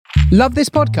Love this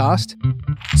podcast?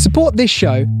 Support this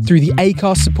show through the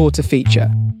Acast supporter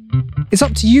feature. It's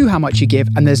up to you how much you give,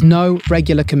 and there's no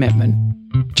regular commitment.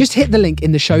 Just hit the link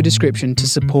in the show description to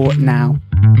support now.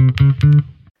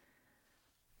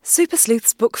 Super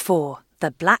Sleuths Book 4,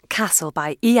 The Black Castle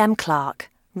by E.M. Clark.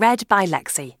 Read by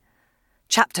Lexi.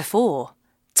 Chapter 4,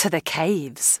 To the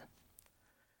Caves.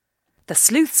 The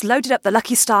sleuths loaded up the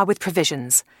Lucky Star with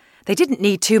provisions. They didn't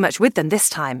need too much with them this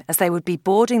time, as they would be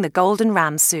boarding the Golden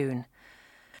Ram soon.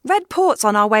 "Red Port's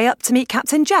on our way up to meet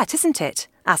Captain Jet, isn't it?"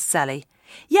 asked Zelly.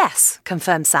 "Yes,"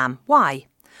 confirmed Sam. "Why?"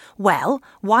 "Well,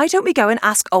 why don't we go and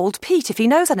ask Old Pete if he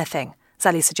knows anything?"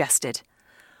 Zelly suggested.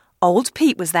 Old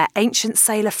Pete was their ancient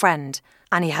sailor friend,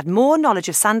 and he had more knowledge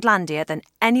of Sandlandia than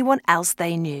anyone else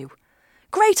they knew.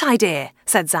 "Great idea,"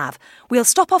 said Zav. "We'll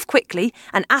stop off quickly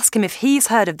and ask him if he's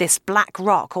heard of this black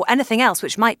rock or anything else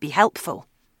which might be helpful."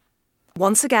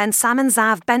 Once again, Sam and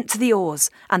Zav bent to the oars,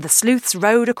 and the sleuths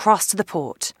rowed across to the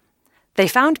port. They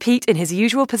found Pete in his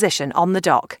usual position on the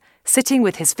dock, sitting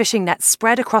with his fishing net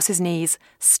spread across his knees,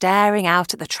 staring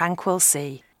out at the tranquil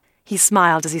sea. He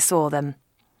smiled as he saw them.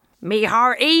 "Me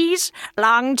hearties,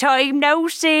 long time no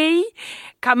see.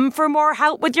 Come for more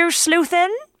help with your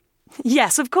sleuthing?"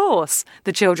 "Yes, of course,"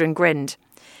 the children grinned.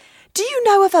 "Do you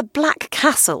know of a black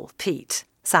castle, Pete?"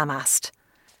 Sam asked.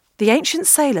 The ancient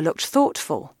sailor looked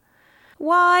thoughtful.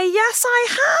 "Why, yes, I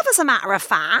have, as a matter of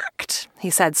fact,"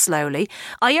 he said slowly.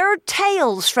 "I heard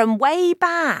tales from way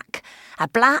back. A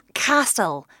black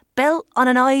castle built on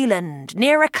an island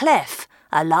near a cliff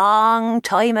a long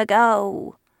time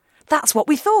ago." "That's what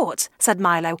we thought," said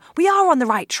Milo. "We are on the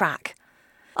right track."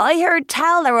 "I heard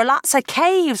tell there were lots of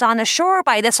caves on the shore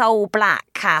by this old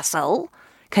black castle,"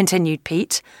 continued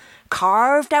Pete,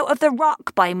 "carved out of the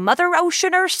rock by Mother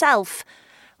Ocean herself.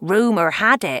 Rumour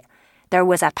had it there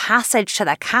was a passage to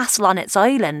the castle on its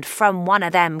island from one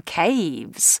of them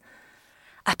caves."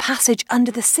 "A passage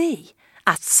under the sea?"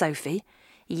 asked Sophie.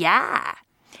 "Yeah,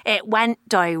 it went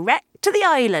direct to the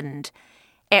island.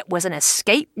 It was an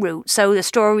escape route, so the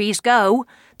stories go,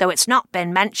 though it's not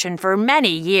been mentioned for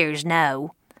many years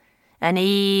now. An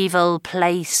evil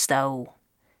place, though.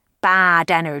 Bad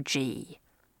energy."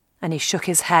 And he shook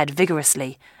his head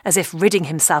vigorously, as if ridding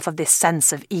himself of this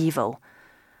sense of evil.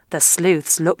 The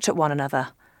sleuths looked at one another.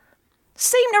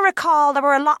 "Seem to recall there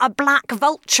were a lot of black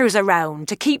vultures around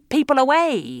to keep people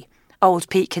away," Old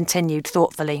Pete continued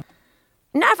thoughtfully.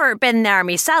 "Never been there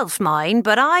myself, mind,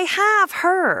 but I have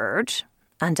heard."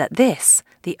 And at this,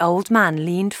 the old man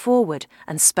leaned forward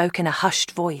and spoke in a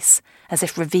hushed voice, as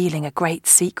if revealing a great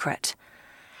secret.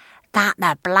 "That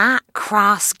the Black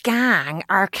Cross gang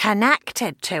are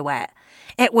connected to it.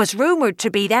 It was rumoured to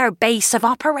be their base of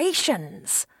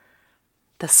operations."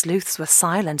 The sleuths were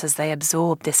silent as they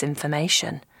absorbed this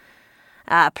information.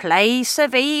 "A place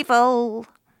of evil,"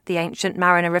 the ancient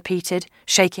mariner repeated,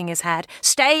 shaking his head.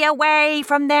 "Stay away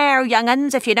from there, young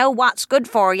uns, if you know what's good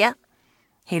for you."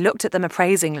 He looked at them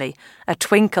appraisingly, a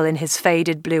twinkle in his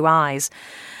faded blue eyes.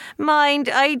 "Mind,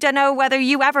 I dunno whether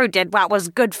you ever did what was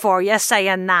good for you,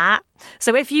 saying that.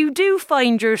 So if you do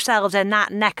find yourselves in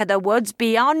that neck of the woods,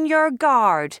 be on your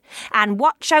guard, and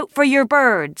watch out for your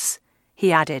birds,"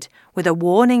 he added, with a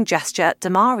warning gesture at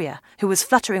Demaria, who was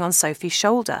fluttering on Sophie's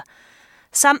shoulder.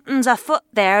 "Something's afoot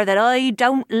there that I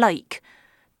don't like.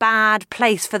 Bad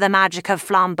place for the magic of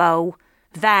Flambeau.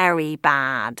 Very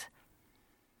bad."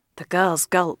 The girls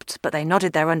gulped, but they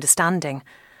nodded their understanding.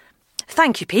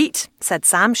 "Thank you, Pete," said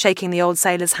Sam, shaking the old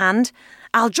sailor's hand.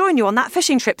 "I'll join you on that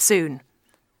fishing trip soon."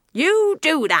 "You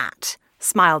do that,"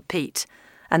 smiled Pete,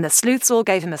 and the sleuths all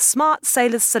gave him a smart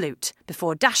sailor's salute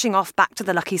before dashing off back to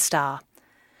the Lucky Star.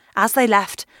 As they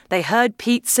left, they heard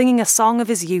Pete singing a song of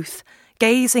his youth,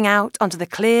 gazing out onto the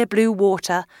clear blue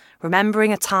water,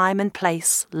 remembering a time and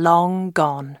place long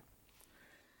gone.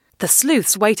 The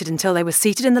sleuths waited until they were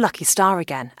seated in the Lucky Star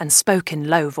again and spoke in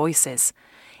low voices.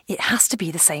 "It has to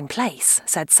be the same place,"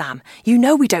 said Sam. "You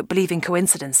know we don't believe in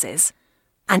coincidences.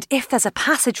 And if there's a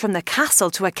passage from the castle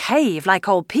to a cave, like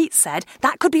old Pete said,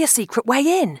 that could be a secret way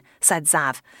in," said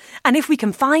Zav. "And if we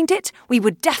can find it, we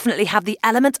would definitely have the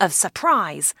element of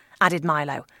surprise," added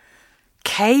Milo.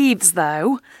 "Caves,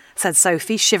 though," said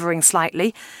Sophie, shivering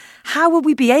slightly. "How will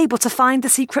we be able to find the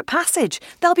secret passage?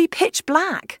 They'll be pitch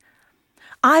black."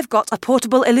 "I've got a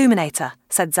portable illuminator,"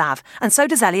 said Zav, "and so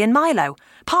does Ellie and Milo.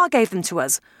 Pa gave them to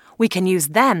us. We can use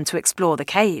them to explore the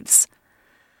caves."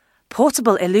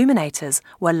 Portable illuminators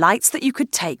were lights that you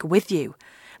could take with you.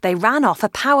 They ran off a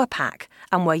power pack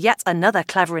and were yet another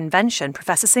clever invention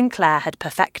Professor Sinclair had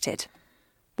perfected.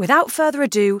 Without further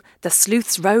ado, the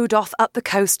sleuths rowed off up the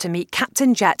coast to meet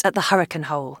Captain Jet at the Hurricane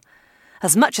Hole.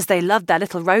 As much as they loved their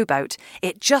little rowboat,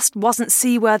 it just wasn't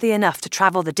seaworthy enough to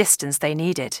travel the distance they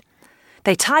needed.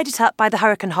 They tied it up by the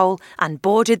hurricane hole and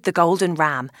boarded the Golden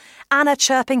Ram, Anna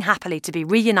chirping happily to be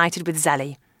reunited with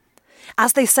Zelly.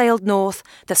 As they sailed north,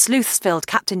 the sleuths filled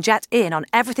Captain Jet in on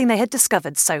everything they had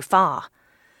discovered so far.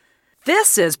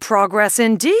 "This is progress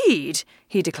indeed,"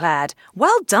 he declared.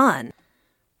 "Well done.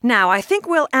 Now, I think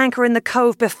we'll anchor in the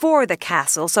cove before the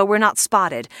castle so we're not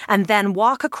spotted, and then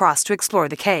walk across to explore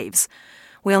the caves.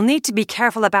 We'll need to be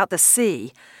careful about the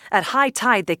sea. At high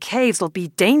tide, the caves will be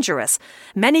dangerous.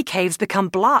 Many caves become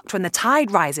blocked when the tide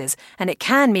rises, and it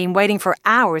can mean waiting for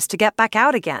hours to get back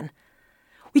out again."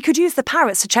 "We could use the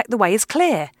parrots to check the way is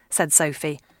clear," said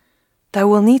Sophie. "Though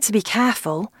we'll need to be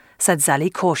careful," said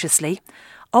Zelly cautiously.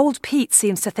 "Old Pete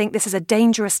seems to think this is a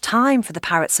dangerous time for the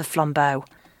parrots of Flambeau."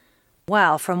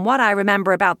 "Well, from what I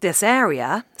remember about this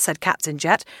area," said Captain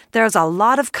Jet, "there's a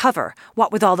lot of cover,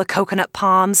 what with all the coconut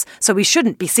palms, so we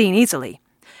shouldn't be seen easily.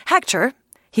 Hector,"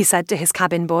 he said to his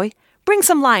cabin boy, "bring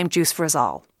some lime juice for us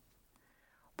all."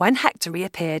 When Hector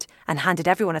reappeared and handed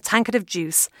everyone a tankard of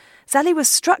juice, Zelly was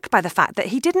struck by the fact that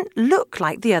he didn't look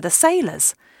like the other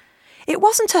sailors. It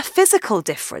wasn't a physical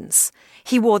difference.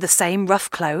 He wore the same rough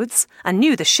clothes and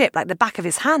knew the ship like the back of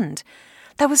his hand.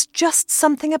 There was just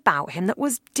something about him that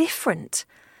was different.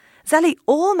 Zelly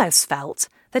almost felt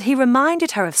that he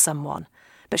reminded her of someone,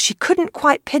 but she couldn't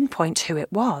quite pinpoint who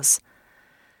it was.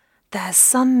 "There's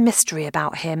some mystery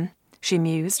about him," she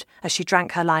mused as she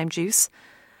drank her lime juice,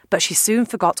 but she soon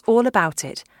forgot all about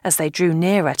it as they drew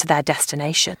nearer to their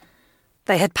destination.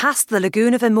 They had passed the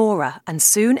lagoon of Emora and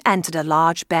soon entered a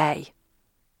large bay.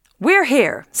 "We're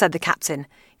here," said the captain,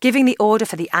 giving the order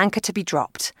for the anchor to be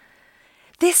dropped.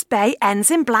 "This bay ends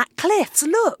in black cliffs,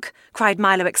 look!" cried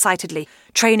Milo excitedly,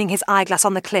 training his eyeglass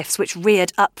on the cliffs which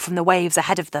reared up from the waves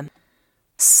ahead of them.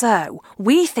 "So,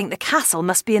 we think the castle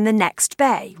must be in the next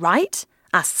bay, right?"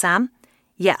 asked Sam.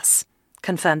 "Yes,"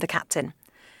 confirmed the captain.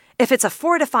 "If it's a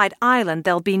fortified island,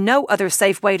 there'll be no other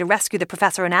safe way to rescue the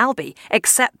Professor and Albie,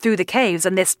 except through the caves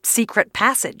and this secret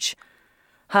passage."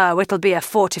 "Oh, it'll be a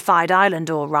fortified island,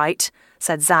 all right,"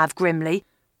 said Zav grimly.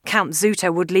 "Count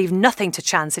Zuto would leave nothing to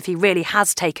chance if he really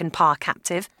has taken Pa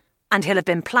captive, and he'll have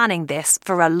been planning this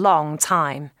for a long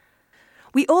time."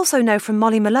 "We also know from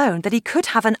Molly Malone that he could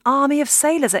have an army of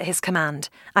sailors at his command,"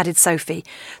 added Sophie,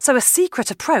 "so a secret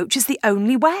approach is the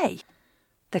only way."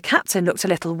 The captain looked a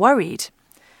little worried.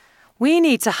 "We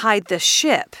need to hide the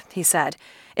ship," he said.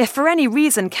 "If for any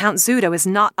reason Count Zuto is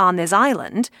not on this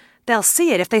island, they'll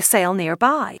see it if they sail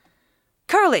nearby.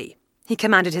 Curly," he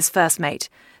commanded his first mate,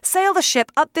 "sail the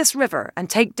ship up this river and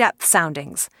take depth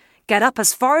soundings. Get up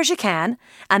as far as you can,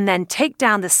 and then take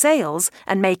down the sails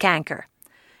and make anchor.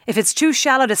 If it's too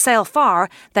shallow to sail far,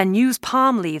 then use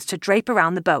palm leaves to drape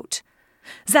around the boat.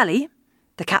 Zelly,"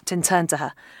 the captain turned to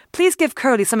her, "please give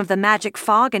Curly some of the magic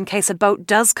fog in case a boat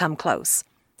does come close."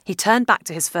 He turned back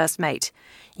to his first mate.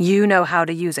 "You know how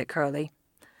to use it, Curly."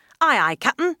 "Aye, aye,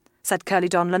 Captain," said Curly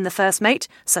Donlan, the first mate,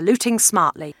 saluting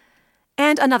smartly.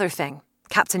 "And another thing,"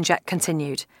 Captain Jet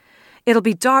continued. "It'll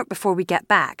be dark before we get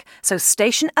back, so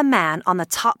station a man on the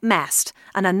top mast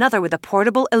and another with a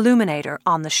portable illuminator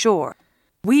on the shore.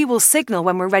 We will signal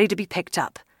when we're ready to be picked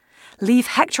up. Leave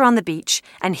Hector on the beach,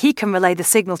 and he can relay the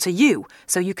signal to you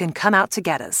so you can come out to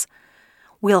get us.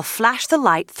 We'll flash the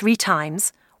light 3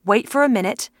 times, wait for a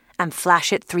minute, and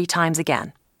flash it 3 times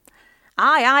again."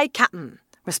 "Aye, aye, Captain,"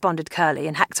 responded Curly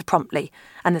and Hector promptly,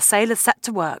 and the sailors set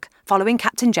to work, following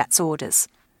Captain Jet's orders.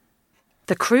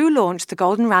 The crew launched the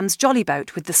Golden Ram's jolly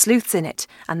boat with the sleuths in it,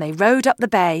 and they rowed up the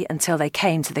bay until they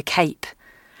came to the cape.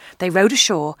 They rowed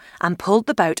ashore and pulled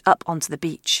the boat up onto the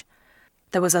beach.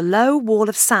 There was a low wall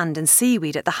of sand and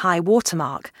seaweed at the high water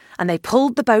mark, and they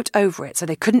pulled the boat over it so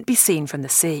they couldn't be seen from the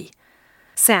sea.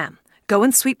 "Sam, go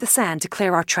and sweep the sand to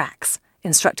clear our tracks,"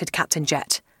 instructed Captain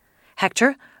Jet.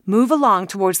 "Hector, move along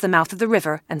towards the mouth of the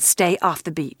river and stay off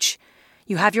the beach.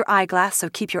 You have your eyeglass, so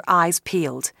keep your eyes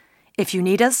peeled. If you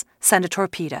need us, send a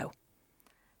torpedo."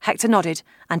 Hector nodded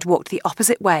and walked the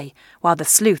opposite way while the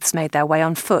sleuths made their way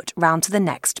on foot round to the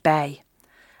next bay.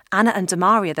 Anna and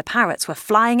Demaria the parrots were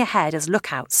flying ahead as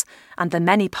lookouts, and the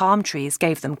many palm trees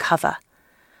gave them cover.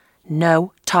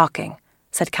 "No talking,"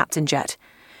 said Captain Jet.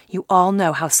 "You all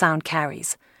know how sound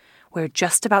carries. We're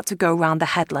just about to go round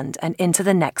the headland and into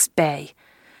the next bay.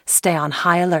 Stay on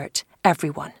high alert,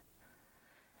 everyone."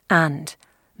 And,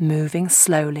 moving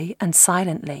slowly and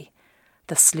silently,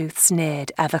 the sleuths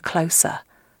neared ever closer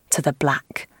to the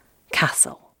Black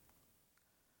Castle.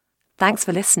 Thanks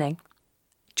for listening.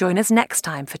 Join us next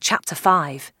time for Chapter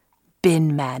 5,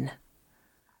 Bin Men.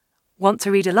 Want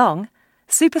to read along?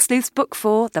 Super Sleuths Book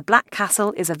 4, The Black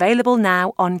Castle, is available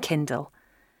now on Kindle.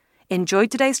 Enjoyed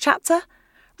today's chapter?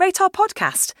 Rate our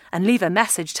podcast and leave a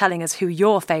message telling us who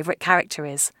your favourite character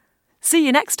is. See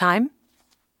you next time.